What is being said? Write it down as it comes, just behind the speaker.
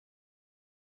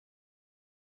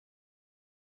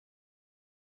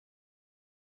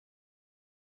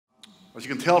As you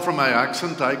can tell from my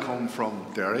accent, I come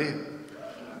from Derry,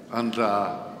 and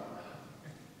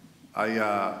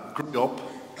I grew up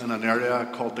in an area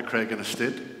called the Craigan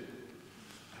Estate.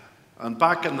 And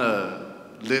back in the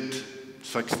late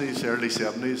 60s, early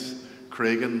 70s,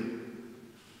 Craigan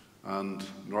and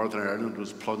Northern Ireland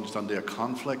was plunged into a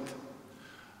conflict.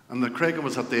 And the Craigan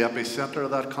was at the epicentre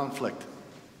of that conflict.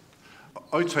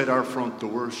 Outside our front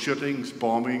door, shootings,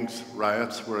 bombings,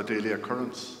 riots were a daily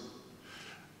occurrence.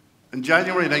 In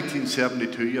January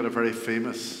 1972, you had a very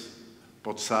famous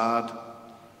but sad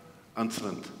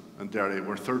incident in Derry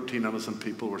where 13 innocent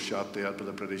people were shot dead by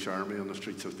the British Army on the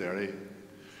streets of Derry.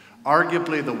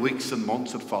 Arguably, the weeks and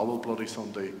months that followed Bloody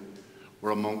Sunday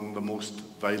were among the most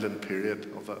violent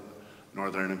period of the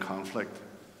Northern Ireland conflict.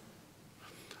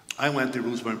 I went to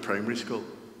Rosemount Primary School,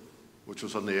 which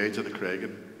was on the edge of the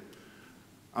Craigan,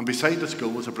 and beside the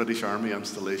school was a British Army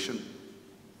installation.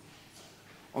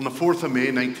 On the 4th of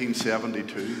May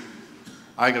 1972,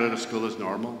 I got out of school as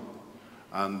normal,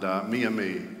 and me and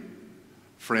my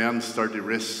friends started to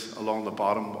race along the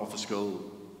bottom of the school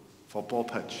football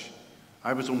pitch.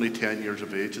 I was only 10 years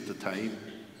of age at the time.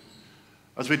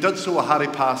 As we did so, I had to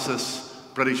pass this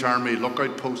British Army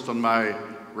lookout post on my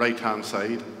right-hand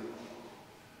side.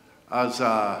 As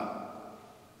I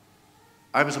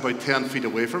was about 10 feet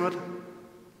away from it,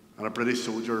 and a British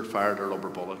soldier fired a rubber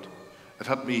bullet. It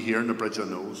hit me here in the bridge of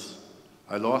the nose.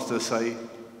 I lost this eye,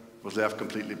 was left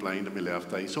completely blind in my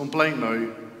left eye. So I'm blind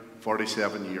now,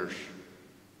 47 years.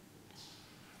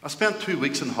 I spent 2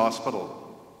 weeks in hospital.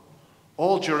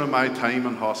 All during my time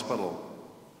in hospital,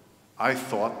 I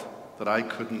thought that I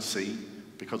couldn't see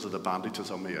because of the bandages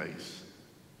on my eyes.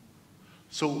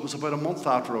 So it was about a month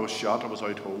after I was shot, I was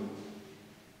out home.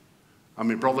 And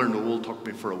my brother Noel took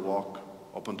me for a walk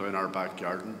up and down our back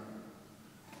garden.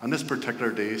 And this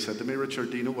particular day he said to me, "Richard,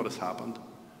 do you know what has happened?"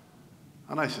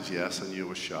 And I said, "Yes, I knew I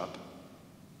was shot."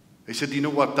 He said, "Do you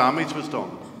know what damage was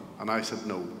done?" And I said,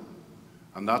 "No."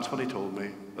 And that's when he told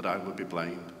me that I would be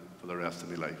blind for the rest of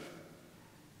my life.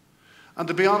 And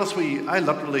to be honest with you, I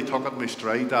literally took it in my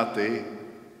stride that day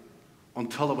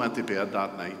until I went to bed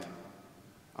that night.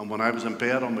 And when I was in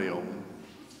bed on my own,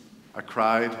 I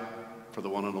cried for the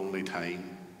one and only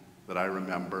time that I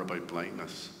remember about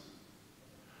blindness.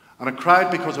 And I cried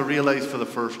because I realised for the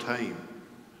first time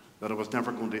that I was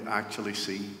never going to actually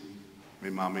see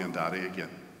my mommy and daddy again.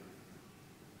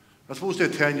 I suppose to a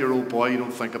 10-year-old boy, you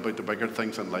don't think about the bigger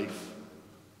things in life.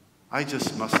 I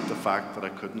just missed the fact that I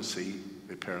couldn't see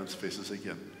my parents' faces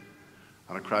again.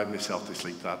 And I cried myself to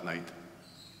sleep that night.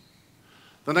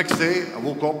 The next day, I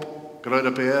woke up, got out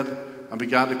of bed, and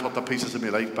began to put the pieces of my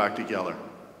life back together.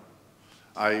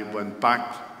 I went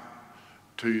back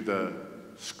to the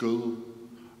school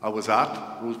I was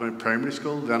at, Rosemount Primary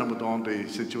School. Then I went on to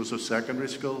St. Joseph's Secondary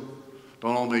School,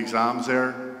 done all my exams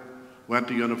there, went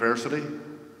to university,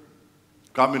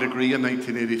 got my degree in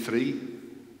 1983,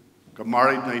 got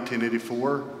married in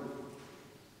 1984,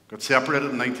 got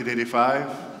separated in 1985.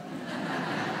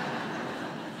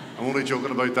 I'm only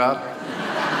joking about that.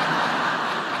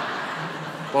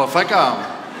 Well, I think I am.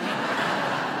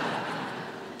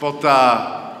 But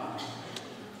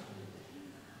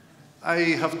I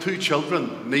have 2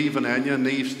 children, Neve and Enya.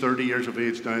 Neve's 30 years of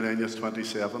age now, and Enya's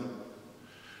 27.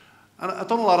 And I've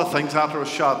done a lot of things after I was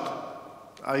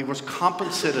shot. I was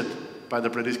compensated by the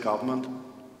British government,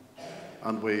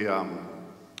 and we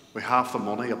half the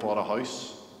money I bought a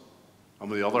house,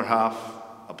 and with the other half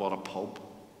I bought a pub.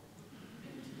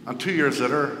 And 2 years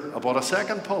later I bought a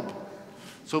second pub.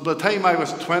 So by the time I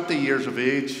was 20 years of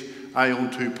age, I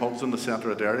owned 2 pubs in the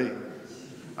centre of Derry.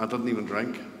 I didn't even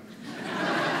drink.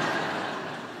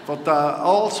 But I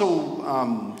also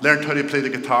learned how to play the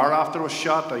guitar after I was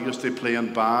shot. I used to play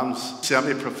in bands,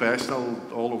 semi-professional,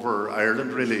 all over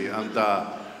Ireland really. And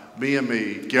me and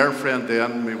my girlfriend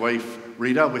then, my wife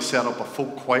Rita, we set up a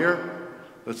folk choir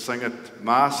that sang at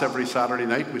Mass every Saturday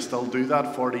night. We still do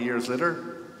that 40 years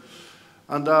later.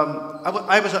 And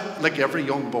I was, like every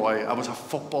young boy, I was a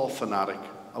football fanatic.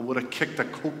 I would have kicked a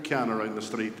Coke can around the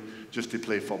street just to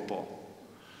play football.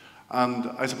 And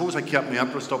I suppose I kept my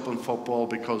interest up in football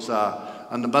because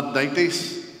in the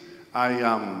mid-90s,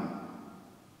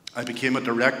 I became a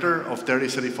director of Derry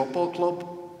City Football Club.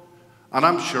 And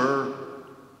I'm sure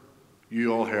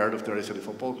you all heard of Derry City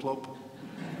Football Club.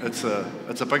 It's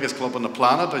the biggest club on the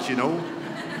planet, as you know.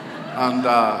 And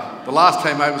the last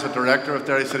time I was a director of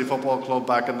Derry City Football Club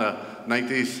back in the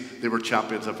 90s, they were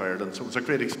champions of Ireland. So it was a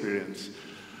great experience.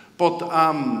 But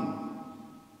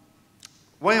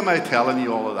why am I telling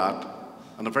you all of that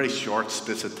in a very short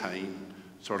space of time,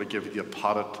 sort of giving you a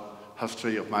potted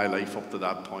history of my life up to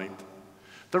that point?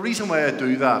 The reason why I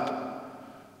do that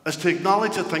is to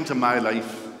acknowledge the things in my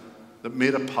life that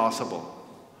made it possible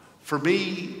for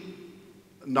me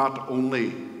not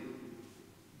only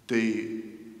to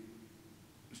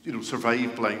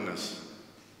survive blindness,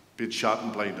 being shot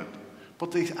and blinded,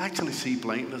 but they actually see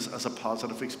blindness as a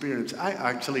positive experience. I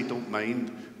actually don't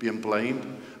mind being blind.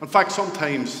 In fact,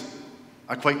 sometimes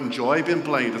I quite enjoy being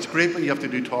blind. It's great when you have to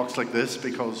do talks like this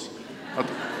because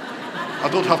I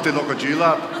don't have to look at you,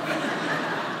 lad.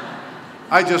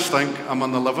 I just think I'm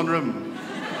in the living room.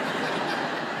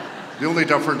 The only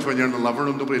difference when you're in the living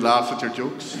room, nobody laughs at your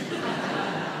jokes.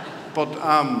 But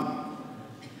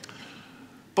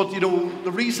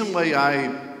the reason why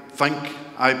I think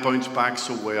I bounced back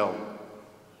so well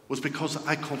was because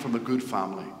I come from a good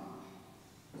family.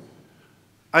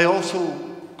 I also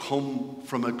come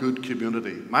from a good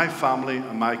community. My family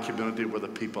and my community were the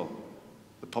people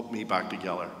that put me back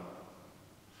together.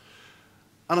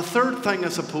 And a third thing, I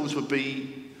suppose, would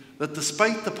be that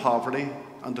despite the poverty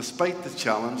and despite the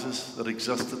challenges that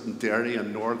existed in Derry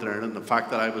and Northern Ireland, the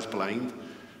fact that I was blind,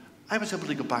 I was able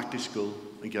to go back to school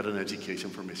and get an education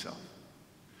for myself.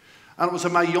 And it was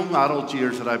in my young adult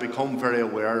years that I became very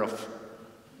aware of,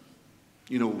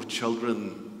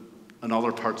 children in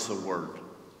other parts of the world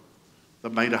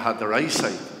that might have had their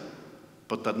eyesight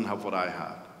but didn't have what I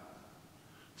had.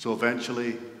 So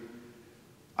eventually,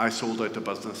 I sold out the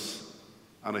business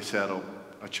and I set up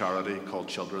a charity called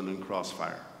Children in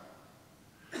Crossfire.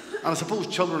 And I suppose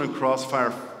Children in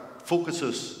Crossfire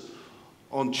focuses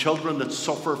on children that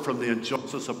suffer from the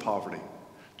injustice of poverty.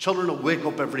 Children that wake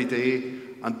up every day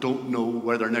and don't know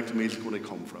where their next meal is going to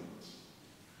come from.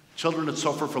 Children that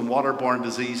suffer from waterborne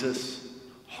diseases,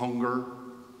 hunger.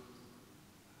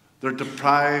 They're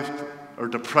deprived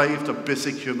of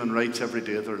basic human rights every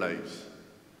day of their lives.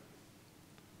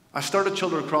 I started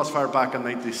Children in Crossfire back in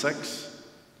 '96,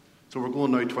 so we're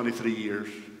going now 23 years.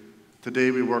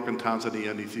 Today we work in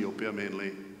Tanzania and Ethiopia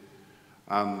mainly,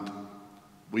 and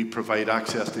we provide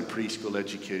access to preschool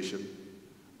education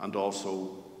and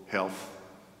also health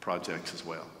projects as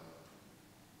well.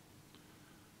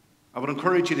 I would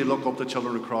encourage you to look up the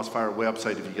Children in Crossfire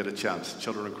website if you get a chance,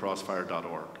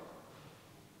 childreninCrossfire.org.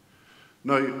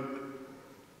 Now,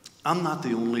 I'm not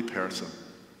the only person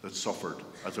that suffered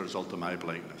as a result of my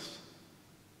blindness.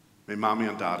 My mommy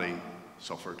and daddy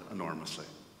suffered enormously.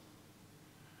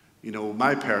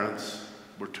 My parents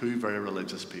were two very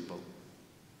religious people.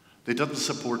 They didn't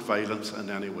support violence in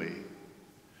any way,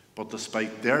 but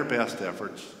despite their best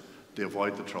efforts to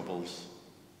avoid the troubles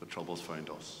found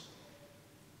us.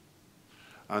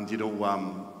 And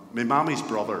my mommy's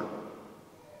brother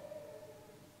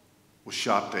was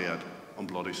shot dead on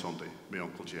Bloody Sunday, my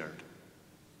Uncle Gerard.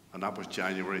 And that was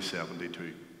January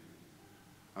 '72.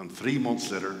 And 3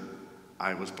 months later,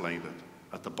 I was blinded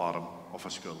at the bottom of a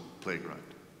school playground.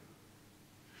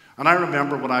 And I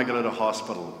remember when I got out of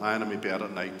hospital, lying in my bed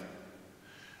at night,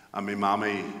 and my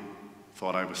mommy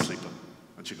thought I was sleeping.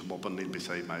 And she'd come up and kneel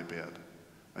beside my bed,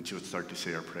 and she would start to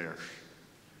say her prayers.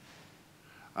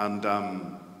 And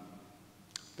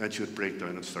then she would break down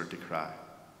and start to cry.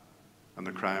 And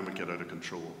the crying would get out of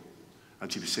control.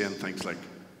 And she'd be saying things like,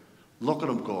 "Look at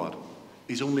him, God.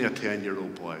 He's only a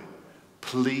 10-year-old boy.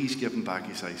 Please give him back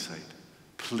his eyesight.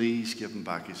 Please give him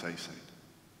back his eyesight."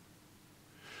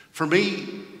 For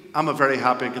me, I'm a very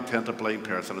happy and contented blind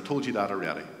person. I told you that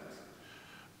already.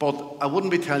 But I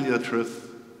wouldn't be telling you the truth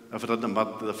if I didn't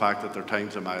admit to the fact that there are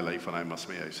times in my life when I miss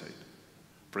my eyesight.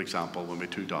 For example, when my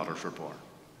 2 daughters were born.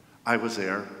 I was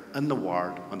there in the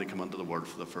ward when they came into the world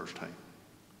for the first time.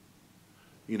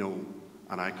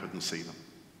 And I couldn't see them.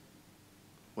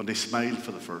 When they smiled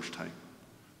for the first time,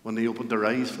 when they opened their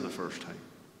eyes for the first time,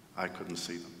 I couldn't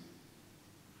see them.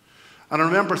 And I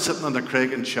remember sitting in the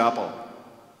Craigan Chapel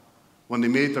when they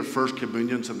made their first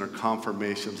communions and their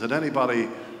confirmations. And anybody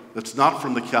that's not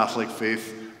from the Catholic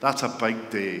faith, that's a big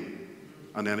day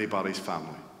in anybody's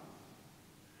family.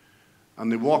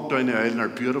 And they walked down the aisle in their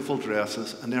beautiful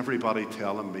dresses, and everybody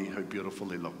telling me how beautiful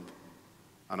they looked.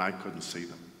 And I couldn't see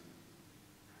them.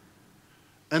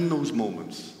 In those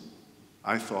moments,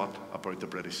 I thought about the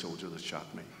British soldier that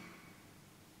shot me.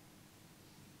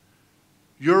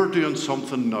 You're doing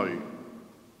something now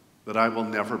that I will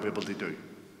never be able to do.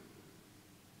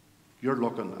 You're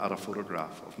looking at a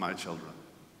photograph of my children.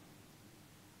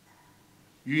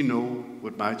 You know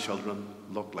what my children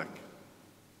look like.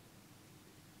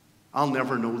 I'll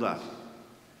never know that.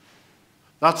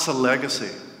 That's the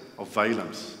legacy of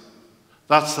violence.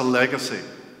 That's the legacy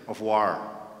of war.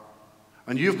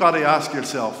 And you've got to ask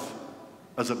yourself,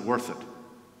 is it worth it?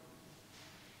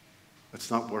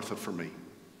 It's not worth it for me.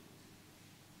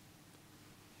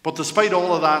 But despite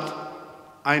all of that,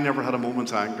 I never had a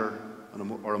moment's anger.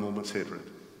 or a moment's hatred.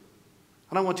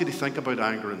 And I want you to think about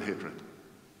anger and hatred.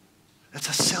 It's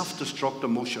a self-destruct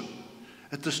emotion.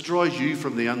 It destroys you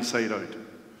from the inside out.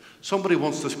 Somebody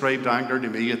once described anger to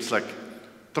me, it's like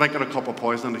drinking a cup of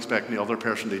poison and expecting the other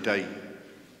person to die.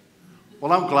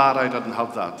 Well, I'm glad I didn't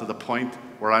have that, to the point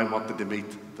where I wanted to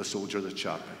meet the soldier that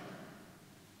shot me.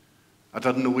 I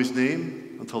didn't know his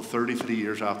name until 33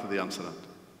 years after the incident.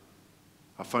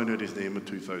 I found out his name in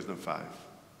 2005,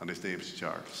 and his name's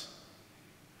Charles.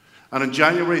 And in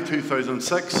January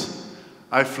 2006,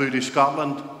 I flew to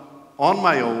Scotland on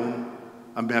my own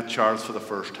and met Charles for the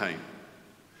first time.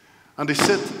 And to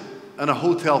sit in a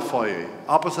hotel foyer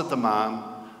opposite the man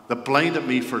that blinded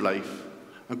me for life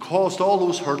and caused all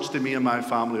those hurts to me and my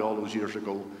family all those years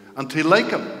ago, and to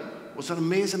like him was an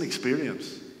amazing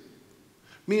experience.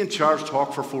 Me and Charles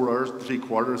talked for 4 hours and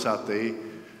 3/4 that day,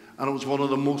 and it was one of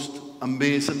the most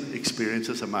amazing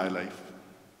experiences of my life.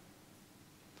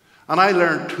 And I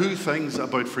learned 2 things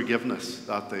about forgiveness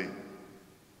that day.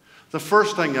 The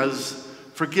first thing is,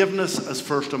 forgiveness is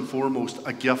first and foremost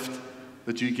a gift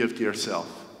that you give to yourself.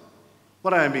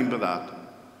 What do I mean by that?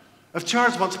 If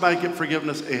Charles wants my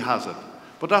forgiveness, he has it.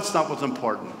 But that's not what's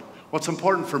important. What's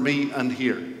important for me and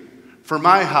here, for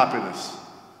my happiness,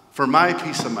 for my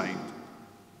peace of mind,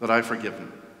 that I forgive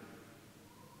him.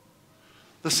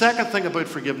 The second thing about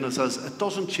forgiveness is it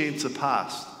doesn't change the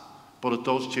past, but it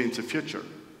does change the future.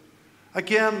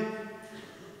 Again,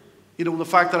 the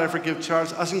fact that I forgive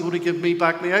Charles isn't going to give me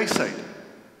back my eyesight.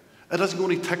 It isn't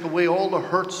going to take away all the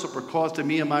hurts that were caused to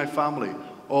me and my family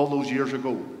all those years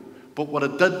ago. But what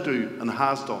it did do and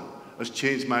has done is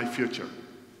change my future.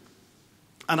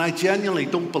 And I genuinely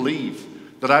don't believe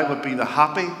that I would be the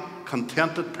happy,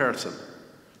 contented person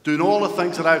doing all the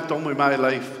things that I've done with my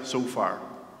life so far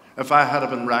if I had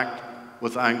been racked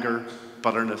with anger,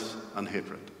 bitterness, and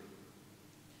hatred.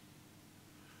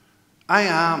 I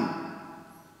am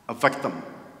a victim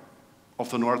of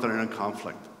the Northern Ireland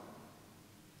conflict,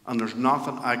 and there's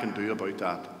nothing I can do about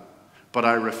that. But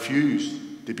I refuse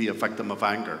to be a victim of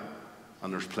anger,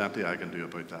 and there's plenty I can do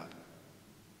about that.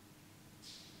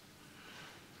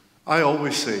 I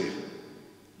always say,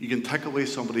 you can take away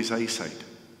somebody's eyesight,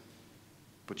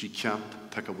 but you can't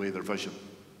take away their vision.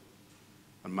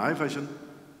 And my vision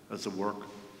is the work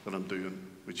that I'm doing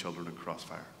with children in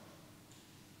Crossfire.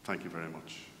 Thank you very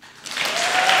much.